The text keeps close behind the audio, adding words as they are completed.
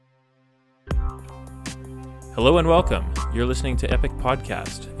Hello and welcome. You're listening to Epic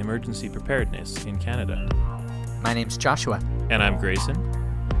Podcast, Emergency Preparedness in Canada. My name's Joshua. And I'm Grayson.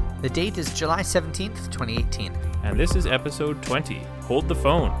 The date is July 17th, 2018. And this is episode 20, Hold the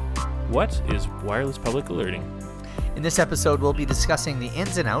Phone. What is wireless public alerting? In this episode, we'll be discussing the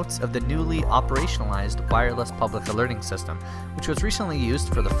ins and outs of the newly operationalized wireless public alerting system, which was recently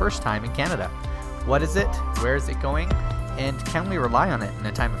used for the first time in Canada. What is it? Where is it going? And can we rely on it in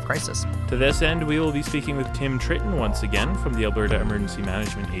a time of crisis? To this end, we will be speaking with Tim Tritton once again from the Alberta Emergency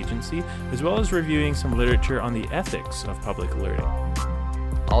Management Agency, as well as reviewing some literature on the ethics of public alerting.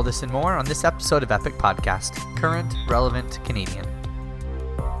 All this and more on this episode of Epic Podcast, Current, Relevant, Canadian.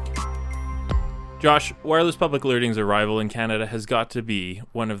 Josh, wireless public alerting's arrival in Canada has got to be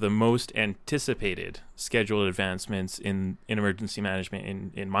one of the most anticipated scheduled advancements in emergency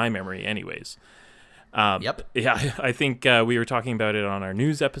management in my memory anyways. Yep. Yeah, I think we were talking about it on our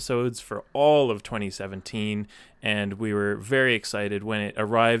news episodes for all of 2017, and we were very excited when it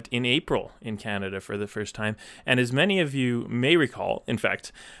arrived in April in Canada for the first time. And as many of you may recall, in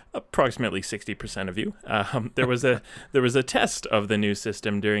fact, approximately 60% of you, there was a test of the new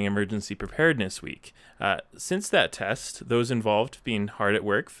system during Emergency Preparedness Week. Since that test, those involved have been hard at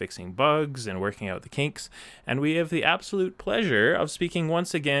work fixing bugs and working out the kinks, and we have the absolute pleasure of speaking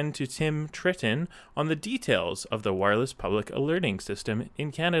once again to Tim Tritton on the details of the wireless public alerting system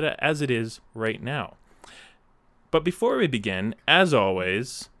in Canada as it is right now. But before we begin, as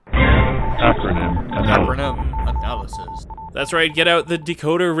always, Acronym analysis. That's right, get out the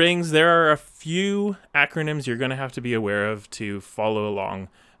decoder rings. There are a few acronyms you're going to have to be aware of to follow along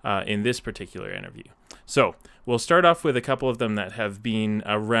in this particular interview. So we'll start off with a couple of them that have been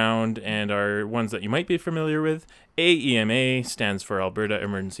around and are ones that you might be familiar with. AEMA stands for Alberta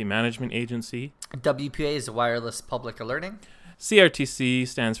Emergency Management Agency. WPA is wireless public alerting. CRTC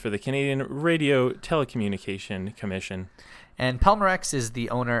stands for the Canadian Radio Telecommunication Commission. And Pelmorex is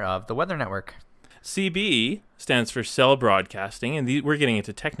the owner of the Weather Network. CB stands for Cell Broadcasting, and we're getting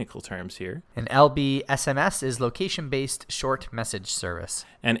into technical terms here. And LBSMS is Location-Based Short Message Service.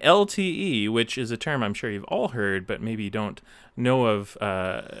 And LTE, which is a term I'm sure you've all heard, but maybe you don't know of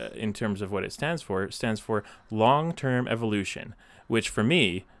in terms of what it stands for Long-Term Evolution, which for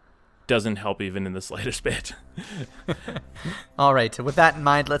me doesn't help even in the slightest bit. All right, with that in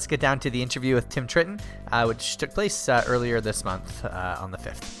mind, let's get down to the interview with Tim Tritton, which took place earlier this month on the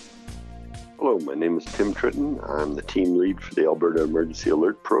 5th. Hello, my name is Tim Tritton. I'm the team lead for the Alberta Emergency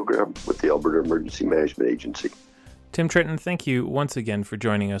Alert Program with the Alberta Emergency Management Agency. Tim Tritton, thank you once again for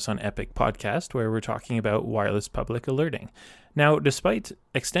joining us on Epic Podcast, where we're talking about wireless public alerting. Now, despite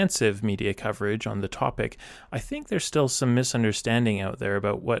extensive media coverage on the topic, I think there's still some misunderstanding out there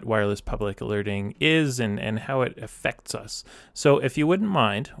about what wireless public alerting is and how it affects us. So if you wouldn't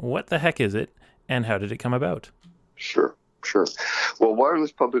mind, what the heck is it and how did it come about? Sure. Well,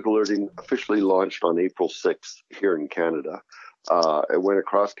 wireless public alerting officially launched on April 6th here in Canada. It went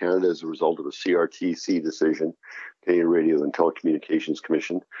across Canada as a result of a CRTC decision, Canadian Radio and Telecommunications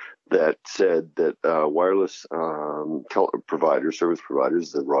Commission, that said that wireless service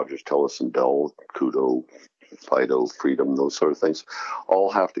providers, the Rogers, Telus, and Bell, Koodo, Fido, Freedom, those sort of things,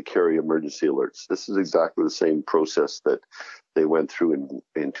 all have to carry emergency alerts. This is exactly the same process that they went through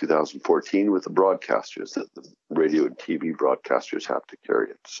in 2014 with the broadcasters, that the radio and TV broadcasters have to carry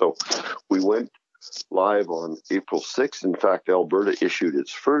it. So we went live on April 6th. In fact, Alberta issued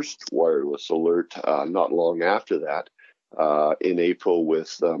its first wireless alert not long after that in April with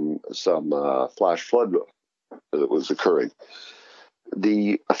some flash flood that was occurring.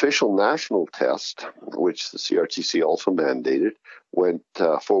 The official national test, which the CRTC also mandated, went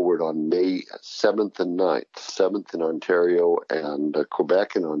forward on May 7th and 9th, 7th in Ontario and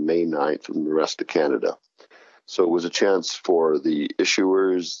Quebec, and on May 9th in the rest of Canada. So it was a chance for the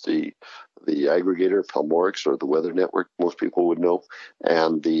issuers, the aggregator, Pelmorex, or the Weather Network, most people would know,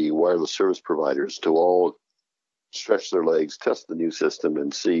 and the wireless service providers to all stretch their legs, test the new system,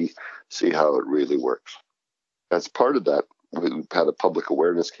 and see how it really works. As part of that, we had a public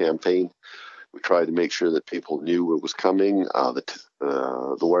awareness campaign. We tried to make sure that people knew what was coming.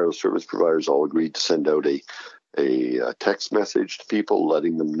 The wireless service providers all agreed to send out a text message to people,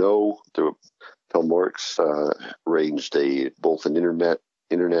 letting them know. Pelmorex arranged both an internet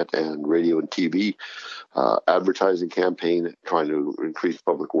and radio and TV advertising campaign, trying to increase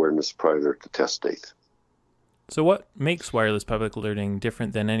public awareness prior to test date. So what makes wireless public alerting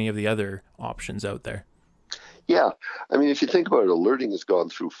different than any of the other options out there? Yeah, I mean, if you think about it, alerting has gone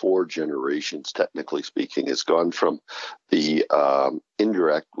through 4 generations, technically speaking. It's gone from the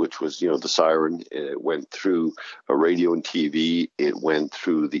indirect, which was, the siren. It went through a radio and TV. It went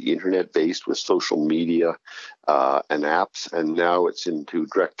through the internet-based with social media and apps, and now it's into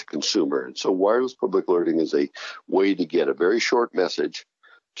direct-to-consumer. And so wireless public alerting is a way to get a very short message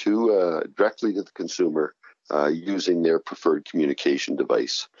to directly to the consumer using their preferred communication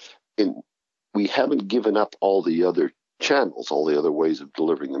device. We haven't given up all the other channels, all the other ways of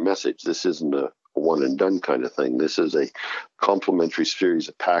delivering the message. This isn't a one and done kind of thing. This is a complementary series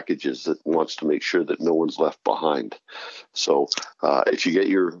of packages that wants to make sure that no one's left behind. So if you get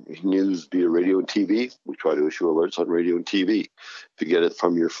your news via radio and TV, we try to issue alerts on radio and TV. If you get it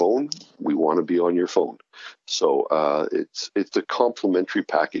from your phone, we want to be on your phone. So it's a complementary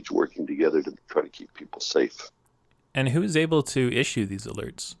package working together to try to keep people safe. And who's able to issue these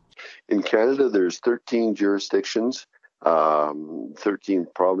alerts? In Canada, there's 13 jurisdictions, 13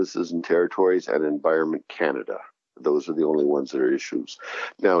 provinces and territories, and Environment Canada. Those are the only ones that are issues.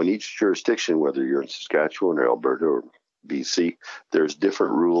 Now, in each jurisdiction, whether you're in Saskatchewan or Alberta or BC, there's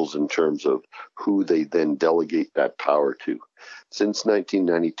different rules in terms of who they then delegate that power to. Since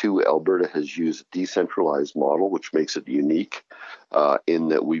 1992, Alberta has used a decentralized model, which makes it unique in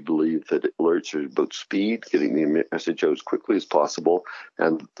that we believe that alerts are about speed, getting the message out as quickly as possible,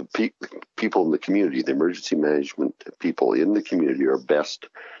 and the people in the community, the emergency management people in the community are best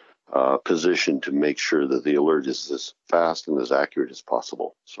positioned to make sure that the alert is as fast and as accurate as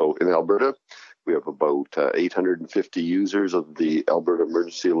possible. So in Alberta, we have about 850 users of the Alberta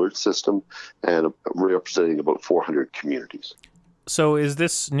Emergency Alert System and representing about 400 communities. So is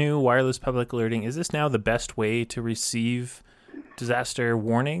this new wireless public alerting, is this now the best way to receive disaster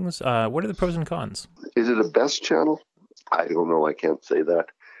warnings? What are the pros and cons? Is it a best channel? I don't know. I can't say that.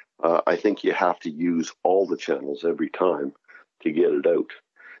 I think you have to use all the channels every time to get it out.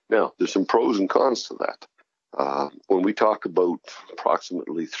 Now, there's some pros and cons to that. When we talk about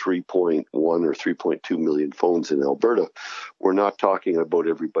approximately 3.1 or 3.2 million phones in Alberta, we're not talking about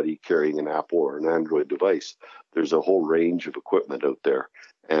everybody carrying an Apple or an Android device. There's a whole range of equipment out there.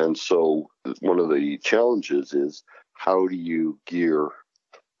 And so one of the challenges is how do you gear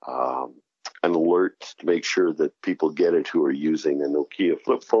an alert to make sure that people get it who are using a Nokia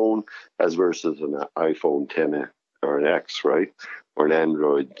flip phone as versus an iPhone 10 or an X, right? Or an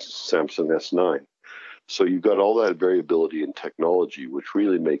Android Samsung S9. So you've got all that variability in technology, which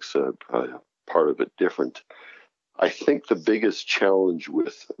really makes a part of it different. I think the biggest challenge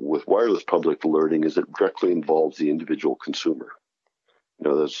with wireless public alerting is it directly involves the individual consumer.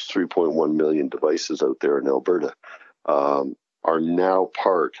 There's 3.1 million devices out there in Alberta are now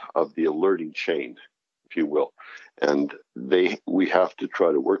part of the alerting chain, if you will. And we have to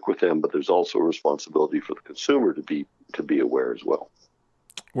try to work with them, but there's also a responsibility for the consumer to be aware as well.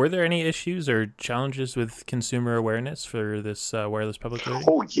 Were there any issues or challenges with consumer awareness for this wireless public alerting?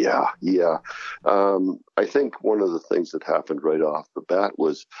 Oh, yeah. I think one of the things that happened right off the bat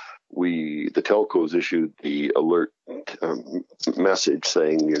was the telcos issued the alert message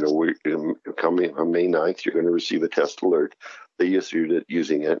saying, we're coming on May 9th, you're going to receive a test alert. They issued it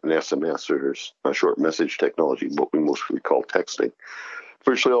using an SMS or a short message technology, what we mostly call texting.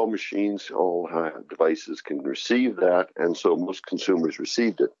 Virtually all machines, all devices can receive that, and so most consumers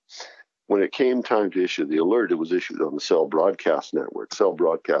received it. When it came time to issue the alert, it was issued on the Cell Broadcast Network. Cell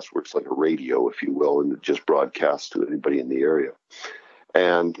Broadcast works like a radio, if you will, and it just broadcasts to anybody in the area.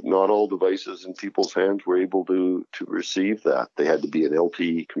 And not all devices in people's hands were able to receive that. They had to be an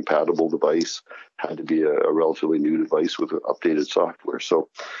LTE-compatible device, had to be a relatively new device with updated software. So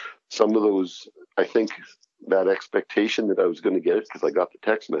some of those, I think, that expectation that I was going to get it because I got the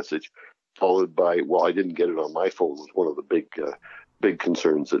text message, followed by, I didn't get it on my phone, was one of the big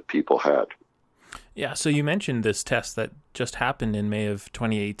concerns that people had. Yeah, so you mentioned this test that just happened in May of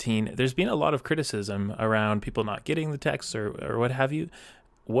 2018. There's been a lot of criticism around people not getting the text or what have you.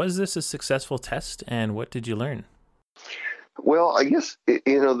 Was this a successful test, and what did you learn? Well, I guess,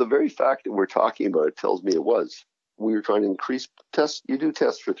 the very fact that we're talking about it tells me it was. We were trying to increase tests. You do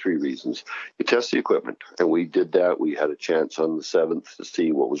tests for 3 reasons. You test the equipment, and we did that. We had a chance on the 7th to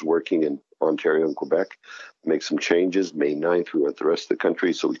see what was working in Ontario and Quebec, make some changes. May 9th, we went the rest of the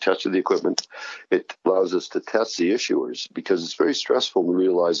country, so we tested the equipment. It allows us to test the issuers because it's very stressful in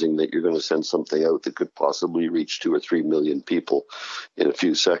realizing that you're going to send something out that could possibly reach 2 or 3 million people in a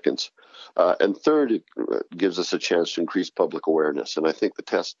few seconds. And third, it gives us a chance to increase public awareness, and I think the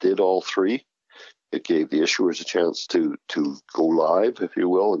test did all 3. It gave the issuers a chance to go live, if you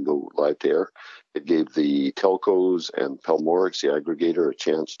will, and go live to air. It gave the telcos and Pelmorix, the aggregator, a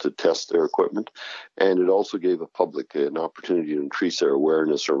chance to test their equipment. And it also gave the public an opportunity to increase their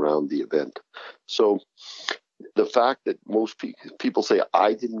awareness around the event. So the fact that most people say,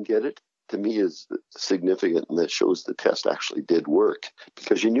 I didn't get it, to me is significant, and that shows the test actually did work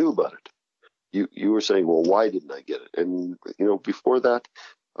because you knew about it. You were saying, well, why didn't I get it? And, before that,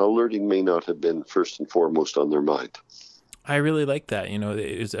 alerting may not have been first and foremost on their mind. I really like that. It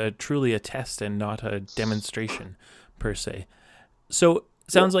is truly a test and not a demonstration per se. So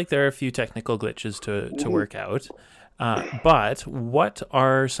sounds like there are a few technical glitches to work out. But what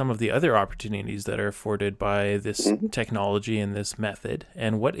are some of the other opportunities that are afforded by this technology and this method?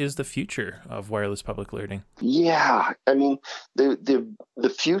 And what is the future of wireless public alerting? Yeah, I mean,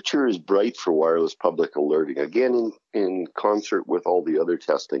 the future is bright for wireless public alerting, again, in concert with all the other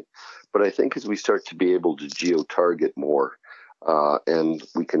testing. But I think as we start to be able to geo-target more, and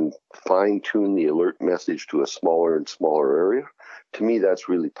we can fine-tune the alert message to a smaller and smaller area, to me, that's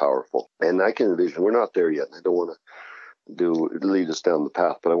really powerful. And I can envision, we're not there yet, and I don't want to lead us down the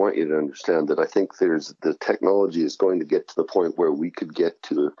path, but I want you to understand that I think the technology is going to get to the point where we could get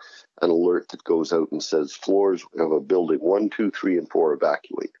to an alert that goes out and says floors of a building 1, 2, 3, and 4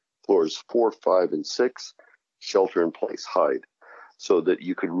 evacuate. Floors 4, 5, and 6 shelter in place, hide, so that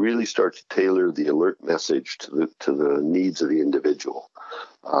you could really start to tailor the alert message to the needs of the individual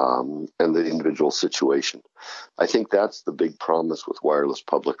and the individual situation. I think that's the big promise with wireless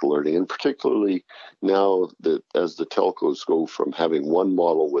public alerting, and particularly now that as the telcos go from having one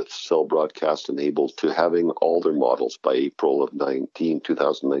model with cell broadcast enabled to having all their models by April of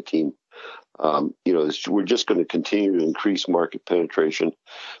 2019. We're just going to continue to increase market penetration.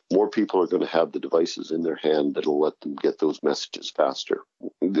 More people are going to have the devices in their hand that'll let them get those messages faster.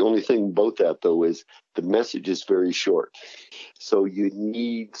 The only thing about that, though, is the message is very short. So you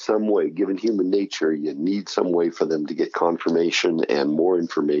need some way, given human nature, you need some way for them to get confirmation and more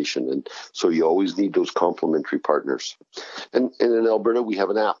information. And so you always need those complementary partners. And in Alberta, we have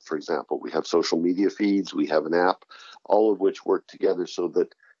an app, for example. We have social media feeds. We have an app, all of which work together so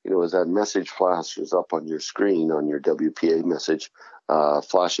that as that message flashes up on your screen, on your WPA message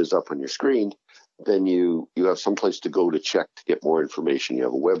flashes up on your screen, then you have someplace to go to check to get more information. You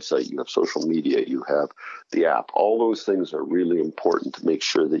have a website, you have social media, you have the app. All those things are really important to make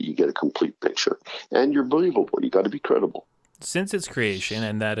sure that you get a complete picture. And you're believable. You got to be credible. Since its creation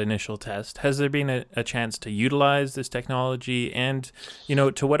and that initial test, has there been a chance to utilize this technology? And,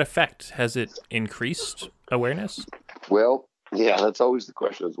 to what effect? Has it increased awareness? Well, yeah, that's always the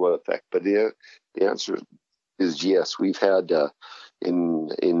question, is what effect. But the answer is yes. We've had, in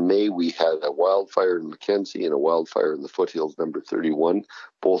May, we had a wildfire in Mackenzie and a wildfire in the Foothills number 31,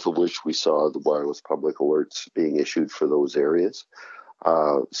 both of which we saw the wireless public alerts being issued for those areas.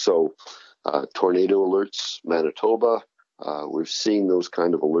 So tornado alerts, Manitoba, we're seeing those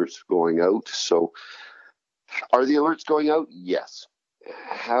kind of alerts going out. So are the alerts going out? Yes.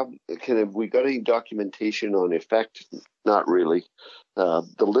 Have we got any documentation on effect? Not really.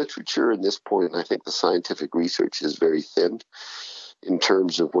 The literature at this point, I think the scientific research is very thin in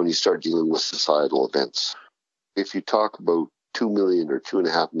terms of when you start dealing with societal events. If you talk about 2 million or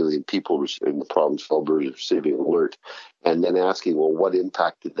 2.5 million people in the province of Alberta receiving alert, and then asking, well, what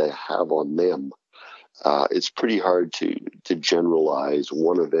impact did they have on them? It's pretty hard to generalize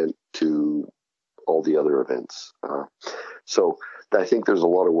one event to all the other events. So I think there's a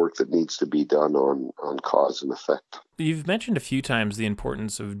lot of work that needs to be done on cause and effect. You've mentioned a few times the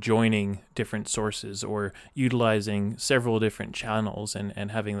importance of joining different sources or utilizing several different channels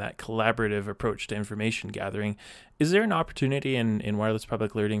and having that collaborative approach to information gathering. Is there an opportunity in wireless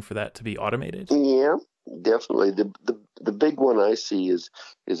public alerting for that to be automated? Yeah, definitely. The big one I see is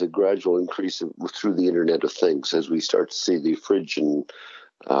a gradual increase through the Internet of Things as we start to see the fridge and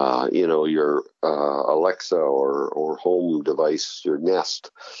your Alexa or home device, your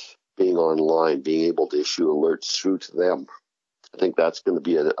Nest, being online, being able to issue alerts through to them. I think that's going to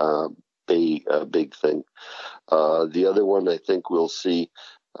be a big thing. The other one I think we'll see,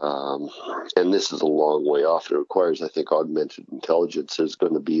 and this is a long way off, it requires, I think, augmented intelligence, is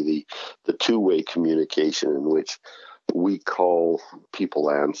going to be the two-way communication in which we call, people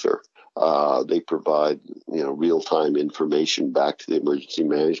answer. They provide, real-time information back to the emergency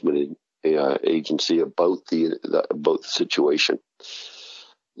management agency about the situation.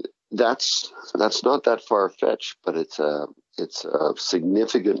 That's not that far-fetched, but it's a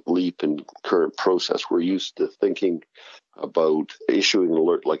significant leap in current process. We're used to thinking about issuing an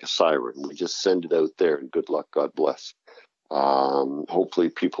alert like a siren. We just send it out there, and good luck, God bless. Hopefully,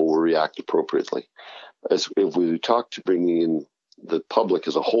 people will react appropriately. If we talk to bringing in the public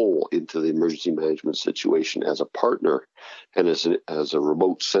as a whole into the emergency management situation as a partner and as a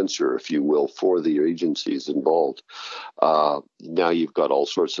remote sensor, if you will, for the agencies involved. Now you've got all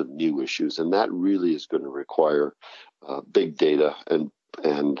sorts of new issues, and that really is going to require big data and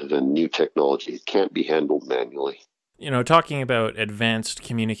new technology. It can't be handled manually. Talking about advanced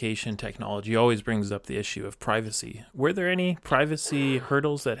communication technology always brings up the issue of privacy. Were there any privacy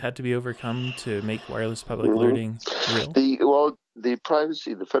hurdles that had to be overcome to make wireless public alerting real?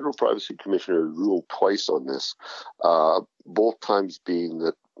 The Federal Privacy Commissioner ruled twice on this, both times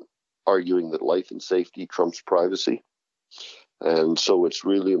arguing that life and safety trumps privacy. And so it's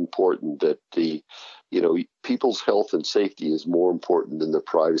really important that people's health and safety is more important than their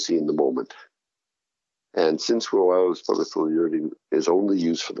privacy in the moment. And since wireless public alerting is only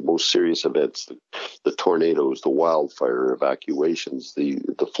used for the most serious events, the tornadoes, the wildfire evacuations, the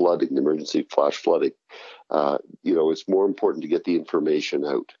flooding, the emergency flash flooding, it's more important to get the information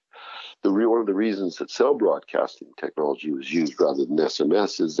out. One of the reasons that cell broadcasting technology was used rather than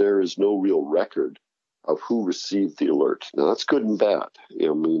SMS is there is no real record of who received the alert. Now, that's good and bad.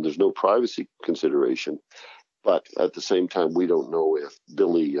 There's no privacy consideration, but at the same time, we don't know if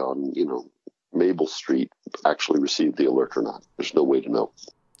Billy on, Maple Street actually received the alert or not. There's no way to know.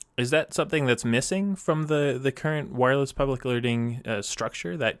 Is that something that's missing from the current wireless public alerting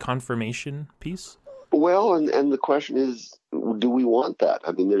structure, that confirmation piece? Well, and the question is, do we want that?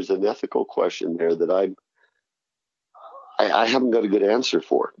 I mean, there's an ethical question there that I haven't got a good answer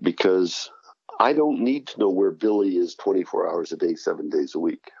for, because I don't need to know where Billy is 24 hours a day, 7 days a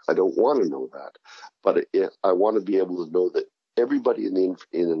week. I don't want to know that. But I want to be able to know that everybody in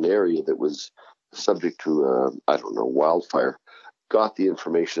an area that was subject to, wildfire, got the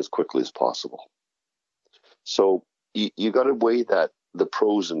information as quickly as possible. So you got to weigh the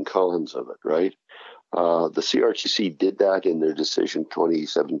pros and cons of it, right? The CRTC did that in their decision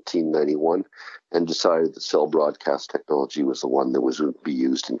 2017-91 and decided that cell broadcast technology was the one that was going to be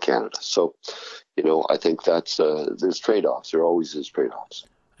used in Canada. So, I think that's there's trade-offs. There always is trade-offs.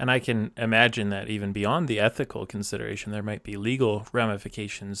 And I can imagine that even beyond the ethical consideration, there might be legal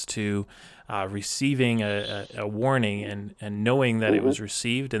ramifications to receiving a warning and knowing that it was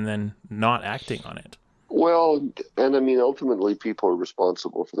received and then not acting on it. Well, and I mean, ultimately, people are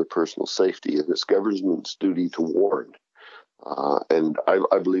responsible for their personal safety, and it's government's duty to warn. And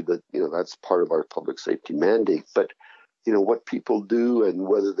I believe that, that's part of our public safety mandate. But, what people do and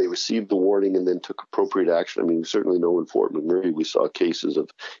whether they received the warning and then took appropriate action. I mean, we certainly know in Fort McMurray, we saw cases of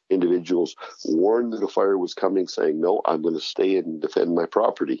individuals warned that a fire was coming, saying, no, I'm going to stay and defend my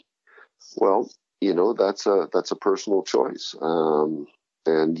property. Well, that's a personal choice.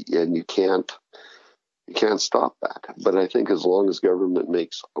 And you can't stop that. But I think as long as government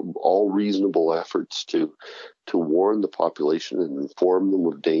makes all reasonable efforts to warn the population and inform them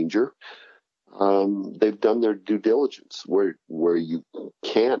of danger, they've done their due diligence. Where you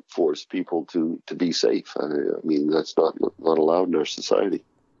can't force people to be safe. I mean, that's not allowed in our society.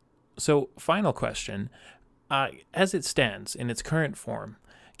 So, final question. As it stands in its current form,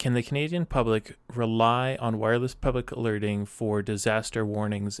 can the Canadian public rely on wireless public alerting for disaster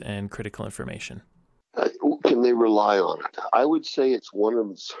warnings and critical information? Can they rely on it? I would say it's one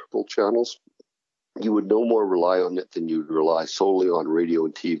of several channels. You would no more rely on it than you'd rely solely on radio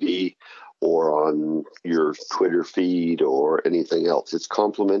and TV or on your Twitter feed or anything else. It's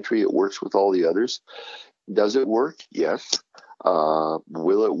complementary. It works with all the others. Does it work? Yes.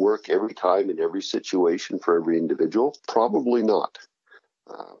 Will it work every time in every situation for every individual? Probably not.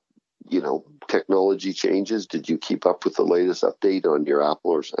 Technology changes. Did you keep up with the latest update on your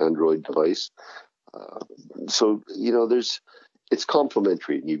Apple or Android device? So it's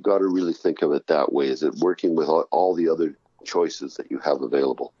complementary, and you've got to really think of it that way. Is it working with all the other choices that you have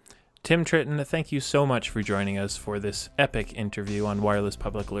available? Tim Tritton, thank you so much for joining us for this epic interview on wireless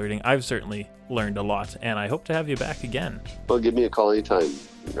public alerting. I've certainly learned a lot, and I hope to have you back again. Well, give me a call anytime,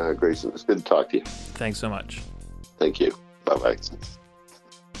 Grayson. It's good to talk to you. Thanks so much. Thank you. Bye-bye.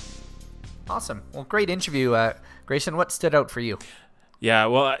 Awesome. Well, great interview. Grayson, what stood out for you? Yeah,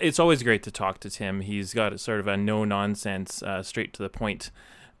 well, it's always great to talk to Tim. He's got sort of a no-nonsense, straight-to-the-point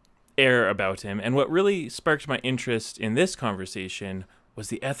air about him. And what really sparked my interest in this conversation was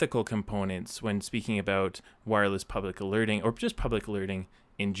the ethical components when speaking about wireless public alerting, or just public alerting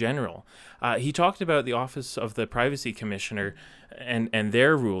in general. He talked about the Office of the Privacy Commissioner and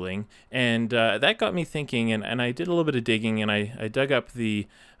their ruling, and that got me thinking, and I did a little bit of digging, and I dug up the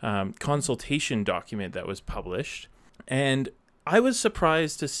consultation document that was published. And I was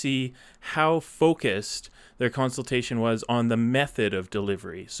surprised to see how focused their consultation was on the method of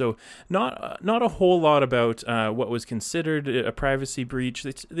delivery. So not a whole lot about what was considered a privacy breach.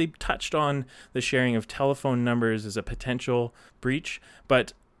 They touched on the sharing of telephone numbers as a potential breach,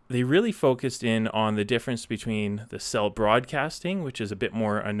 but they really focused in on the difference between the cell broadcasting, which is a bit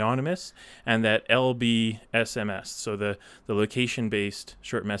more anonymous, and that LBSMS, so the location-based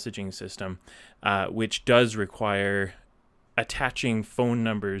short messaging system, which does require attaching phone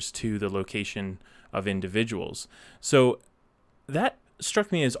numbers to the location of individuals. So that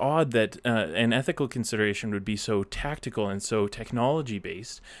struck me as odd that an ethical consideration would be so tactical and so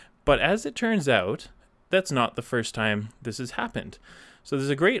technology-based. But as it turns out, that's not the first time this has happened. So there's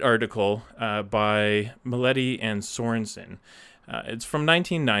a great article by Maletti and Sorensen. It's from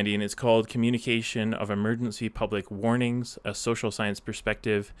 1990, and it's called Communication of Emergency Public Warnings, a Social Science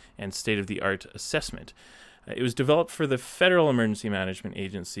Perspective and State-of-the-Art Assessment. It was developed for the Federal Emergency Management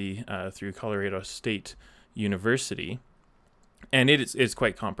Agency through Colorado State University, and it's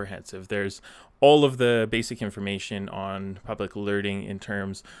quite comprehensive. There's all of the basic information on public alerting in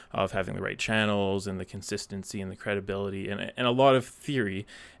terms of having the right channels and the consistency and the credibility and a lot of theory.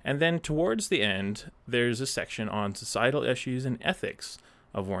 And then towards the end, there's a section on societal issues and ethics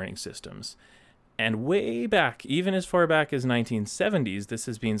of warning systems. And way back, even as far back as 1970s, this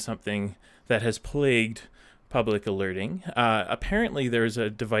has been something that has plagued public alerting. Apparently, there's a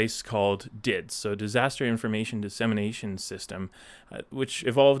device called DIDS, so Disaster Information Dissemination System, which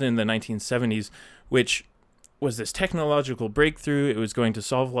evolved in the 1970s, which was this technological breakthrough. It was going to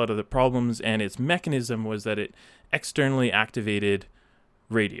solve a lot of the problems, and its mechanism was that it externally activated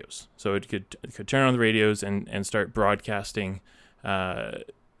radios. So it could turn on the radios and start broadcasting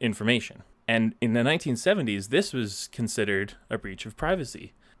information. And in the 1970s, this was considered a breach of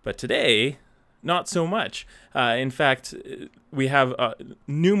privacy. But today, not so much. In fact, we have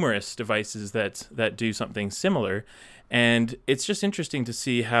numerous devices that do something similar, and it's just interesting to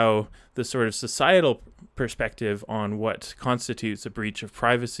see how the sort of societal perspective on what constitutes a breach of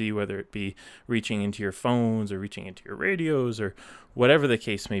privacy, whether it be reaching into your phones or reaching into your radios or whatever the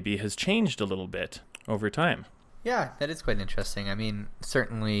case may be, has changed a little bit over time. Yeah, that is quite interesting. I mean,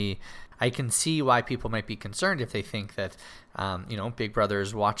 certainly I can see why people might be concerned if they think that, Big Brother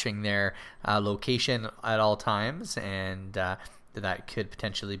is watching their location at all times, and that could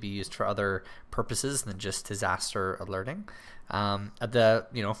potentially be used for other purposes than just disaster alerting. From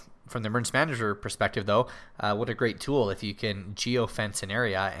the emergency manager perspective, though, what a great tool if you can geofence an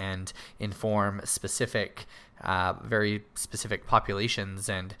area and inform very specific populations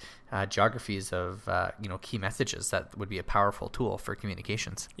and geographies of key messages. That would be a powerful tool for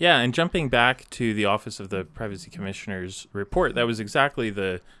communications. Yeah, and jumping back to the Office of the Privacy Commissioner's report, that was exactly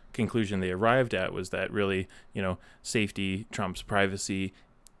the conclusion they arrived at, was that really, safety trumps privacy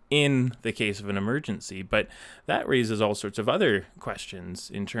in the case of an emergency. But that raises all sorts of other questions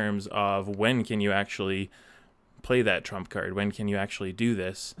in terms of when can you actually play that trump card? When can you actually do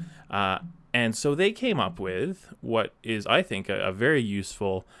this? And so they came up with what is, I think, a very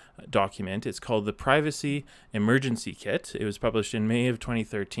useful document. It's called the Privacy Emergency Kit. It was published in May of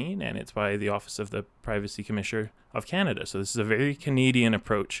 2013, and it's by the Office of the Privacy Commissioner of Canada. So this is a very Canadian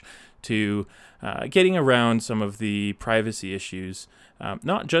approach to getting around some of the privacy issues,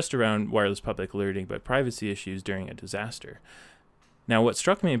 not just around wireless public alerting, but privacy issues during a disaster. Now, what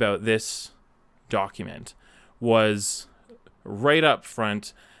struck me about this document was right up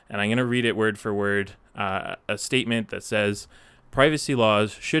front, and I'm going to read it word for word, a statement that says, privacy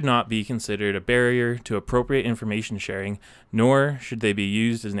laws should not be considered a barrier to appropriate information sharing, nor should they be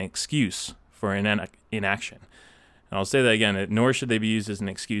used as an excuse for inaction. And I'll say that again, nor should they be used as an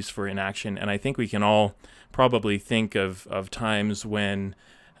excuse for inaction. And I think we can all probably think of times when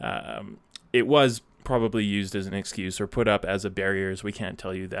it was probably used as an excuse or put up as a barrier, as we can't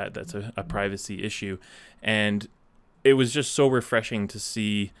tell you that. That's a privacy issue. And it was just so refreshing to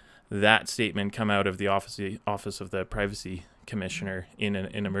see that statement come out of the Office of the Privacy Commissioner in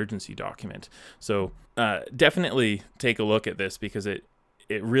an emergency document. So definitely take a look at this, because it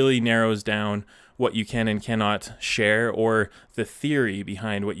really narrows down what you can and cannot share, or the theory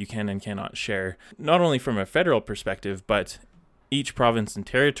behind what you can and cannot share, not only from a federal perspective, but each province and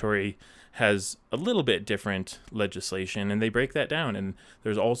territory has a little bit different legislation, and they break that down, and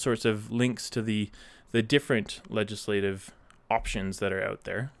there's all sorts of links to the different legislative options that are out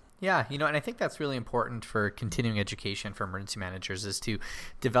there. Yeah, and I think that's really important for continuing education for emergency managers, is to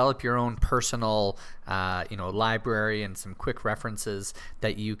develop your own personal, library and some quick references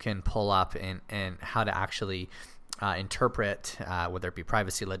that you can pull up and how to actually interpret, whether it be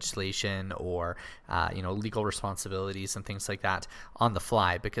privacy legislation or legal responsibilities and things like that on the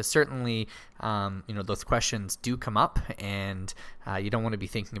fly, because certainly those questions do come up, and you don't want to be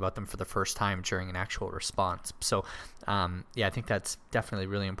thinking about them for the first time during an actual response. So I think that's definitely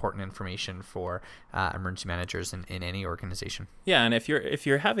really important information for emergency managers in any organization. Yeah, and if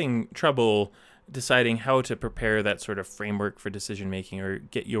you're having trouble deciding how to prepare that sort of framework for decision making or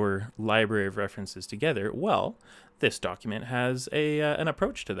get your library of references together, well, this document has an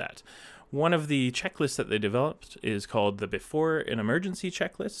approach to that. One of the checklists that they developed is called the Before an Emergency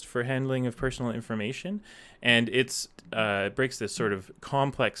Checklist for Handling of Personal Information, and it breaks this sort of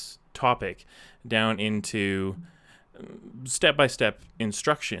complex topic down into step-by-step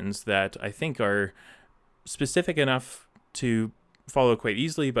instructions that I think are specific enough to follow quite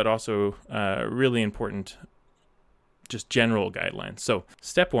easily, but also really important, just general guidelines. So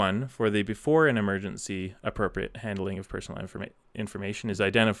step 1 for the before an emergency appropriate handling of personal information is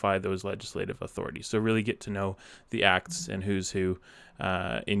identify those legislative authorities. So really get to know the acts and who's who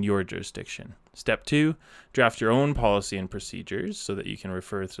in your jurisdiction. Step 2, draft your own policy and procedures so that you can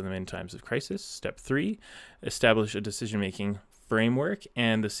refer to them in times of crisis. Step 3, establish a decision-making framework,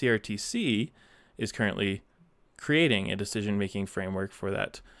 and the CRTC is currently creating a decision-making framework for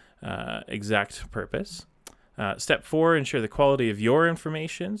that exact purpose. Step 4, ensure the quality of your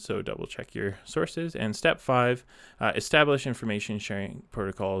information, so double check your sources. And step 5, establish information sharing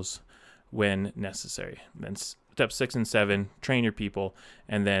protocols when necessary. Then step 6 and 7, train your people,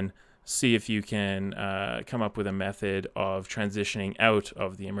 and then see if you can come up with a method of transitioning out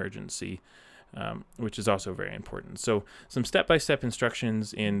of the emergency, which is also very important. So some step-by-step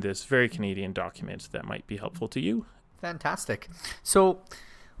instructions in this very Canadian document that might be helpful to you. Fantastic. So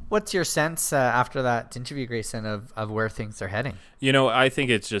what's your sense after that interview, Grayson, of where things are heading? I think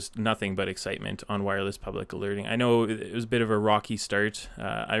it's just nothing but excitement on wireless public alerting. I know it was a bit of a rocky start.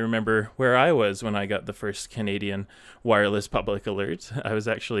 I remember where I was when I got the first Canadian wireless public alert. I was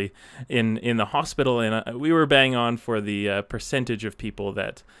actually in the hospital, and we were bang on for the percentage of people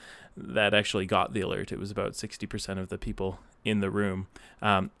that actually got the alert. It was about 60% of the people in the room.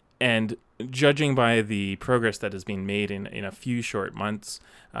 And judging by the progress that has been made in a few short months,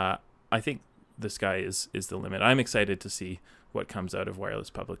 I think the sky is the limit. I'm excited to see what comes out of wireless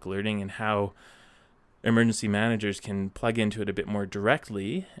public alerting and how emergency managers can plug into it a bit more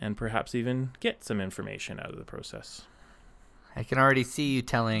directly and perhaps even get some information out of the process. I can already see you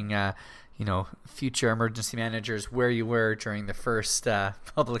telling future emergency managers where you were during the first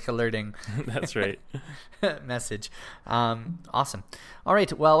public alerting. That's right. message. Awesome. All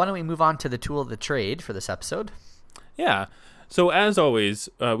right. Well, why don't we move on to the tool of the trade for this episode? Yeah. So as always,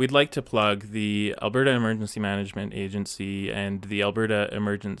 we'd like to plug the Alberta Emergency Management Agency and the Alberta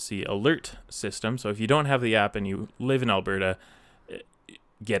Emergency Alert System. So if you don't have the app and you live in Alberta,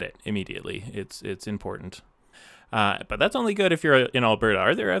 get it immediately. It's important. But that's only good if you're in Alberta.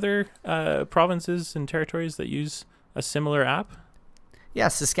 Are there other provinces and territories that use a similar app? Yeah,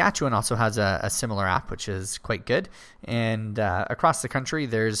 Saskatchewan also has a similar app, which is quite good. And across the country,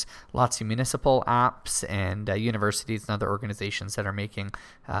 there's lots of municipal apps and universities and other organizations that are making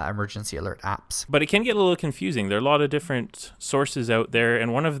emergency alert apps. But it can get a little confusing. There are a lot of different sources out there.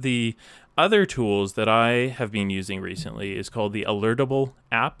 And one of the other tools that I have been using recently is called the Alertable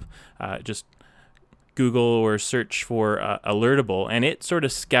app. Just Google or search for Alertable, and it sort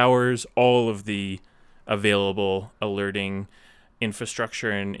of scours all of the available alerting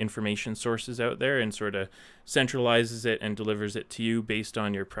infrastructure and information sources out there and sort of centralizes it and delivers it to you based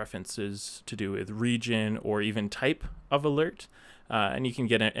on your preferences to do with region or even type of alert. And you can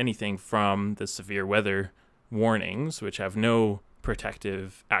get anything from the severe weather warnings, which have no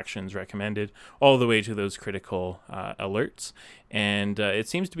protective actions recommended, all the way to those critical alerts. And it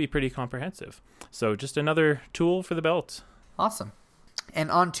seems to be pretty comprehensive. So just another tool for the belt. Awesome. And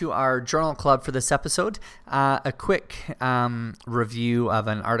on to our journal club for this episode. A quick review of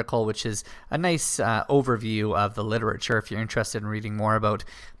an article, which is a nice overview of the literature. If you're interested in reading more about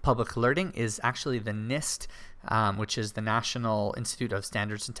public alerting, is actually the NIST, which is the National Institute of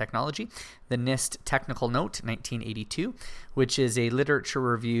Standards and Technology, the NIST Technical Note 1982, which is a literature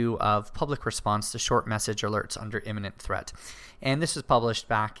review of public response to short message alerts under imminent threat. And this was published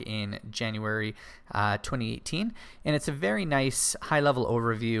back in January 2018. And it's a very nice high-level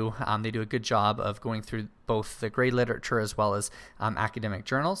overview. They do a good job of going through both the grey literature as well as academic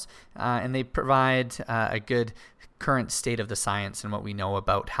journals. And they provide a good current state of the science and what we know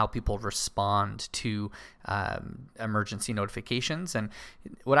about how people respond to emergency notifications. And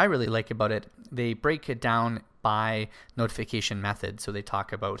what I really like about it, they break it down by notification method. So they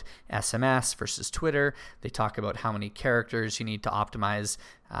talk about SMS versus Twitter. They talk about how many characters you need to optimize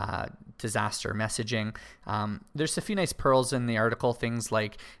disaster messaging. There's a few nice pearls in the article, things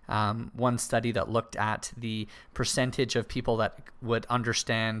like one study that looked at the percentage of people that would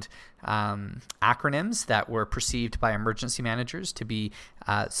understand acronyms that were perceived by emergency managers to be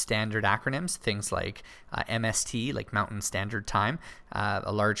standard acronyms, things like MST, like Mountain Standard Time.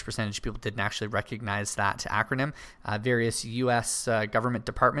 A large percentage of people didn't actually recognize that acronym. Various U.S. government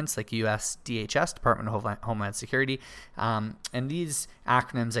departments like U.S. DHS, Department of Homeland Security, and these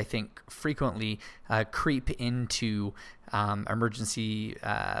acronyms, I think, frequently creep into emergency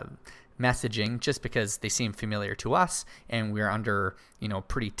messaging just because they seem familiar to us and we're under,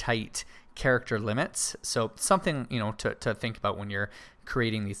 pretty tight character limits. So something, to think about when you're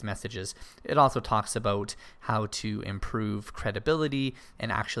creating these messages. It also talks about how to improve credibility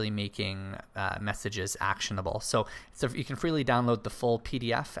and actually making messages actionable. So you can freely download the full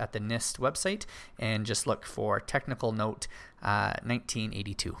PDF at the NIST website and just look for Technical Note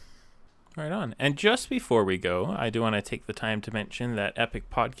 1982. Right on. And just before we go, I do want to take the time to mention that Epic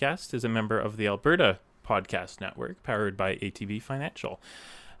Podcast is a member of the Alberta Podcast Network, powered by ATB Financial.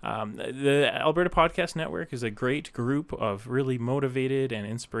 The Alberta Podcast Network is a great group of really motivated and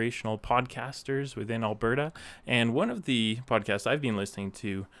inspirational podcasters within Alberta. And one of the podcasts I've been listening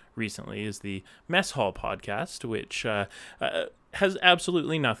to recently is the Mess Hall podcast, which has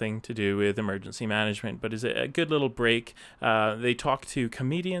absolutely nothing to do with emergency management, but is a good little break. They talk to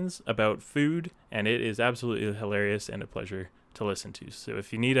comedians about food, and it is absolutely hilarious and a pleasure to listen to. So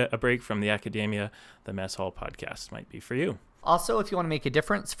if you need a break from the academia, the Mess Hall podcast might be for you. Also, if you want to make a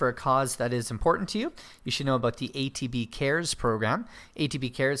difference for a cause that is important to you, you should know about the ATB Cares program.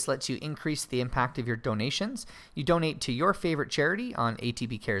 ATB Cares lets you increase the impact of your donations. You donate to your favorite charity on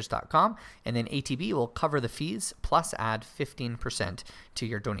atbcares.com, and then ATB will cover the fees plus add 15% to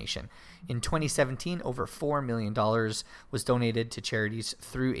your donation. In 2017, over $4 million was donated to charities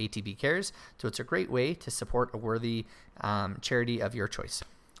through ATB Cares, so it's a great way to support a worthy charity of your choice.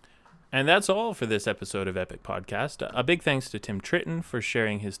 And that's all for this episode of Epic Podcast. A big thanks to Tim Tritton for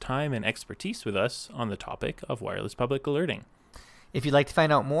sharing his time and expertise with us on the topic of wireless public alerting. If you'd like to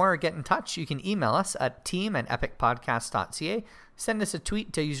find out more or get in touch, you can email us at team@epicpodcast.ca, send us a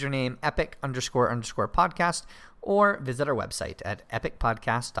tweet to username epic__podcast, or visit our website at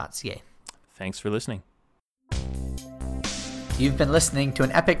epicpodcast.ca. Thanks for listening. You've been listening to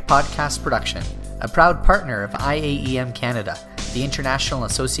an Epic Podcast production, a proud partner of IAEM Canada, the International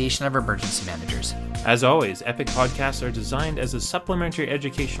Association of Emergency Managers. As always, Epic Podcasts are designed as a supplementary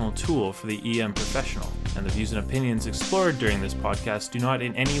educational tool for the EM professional, and the views and opinions explored during this podcast do not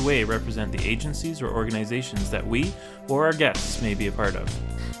in any way represent the agencies or organizations that we or our guests may be a part of.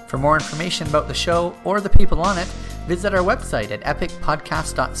 For more information about the show or the people on it, visit our website at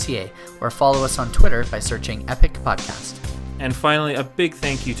epicpodcast.ca or follow us on Twitter by searching Epic Podcast. And finally, a big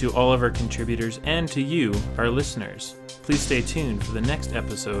thank you to all of our contributors and to you, our listeners. Please stay tuned for the next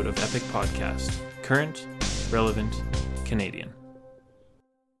episode of Epic Podcast. Current, relevant, Canadian.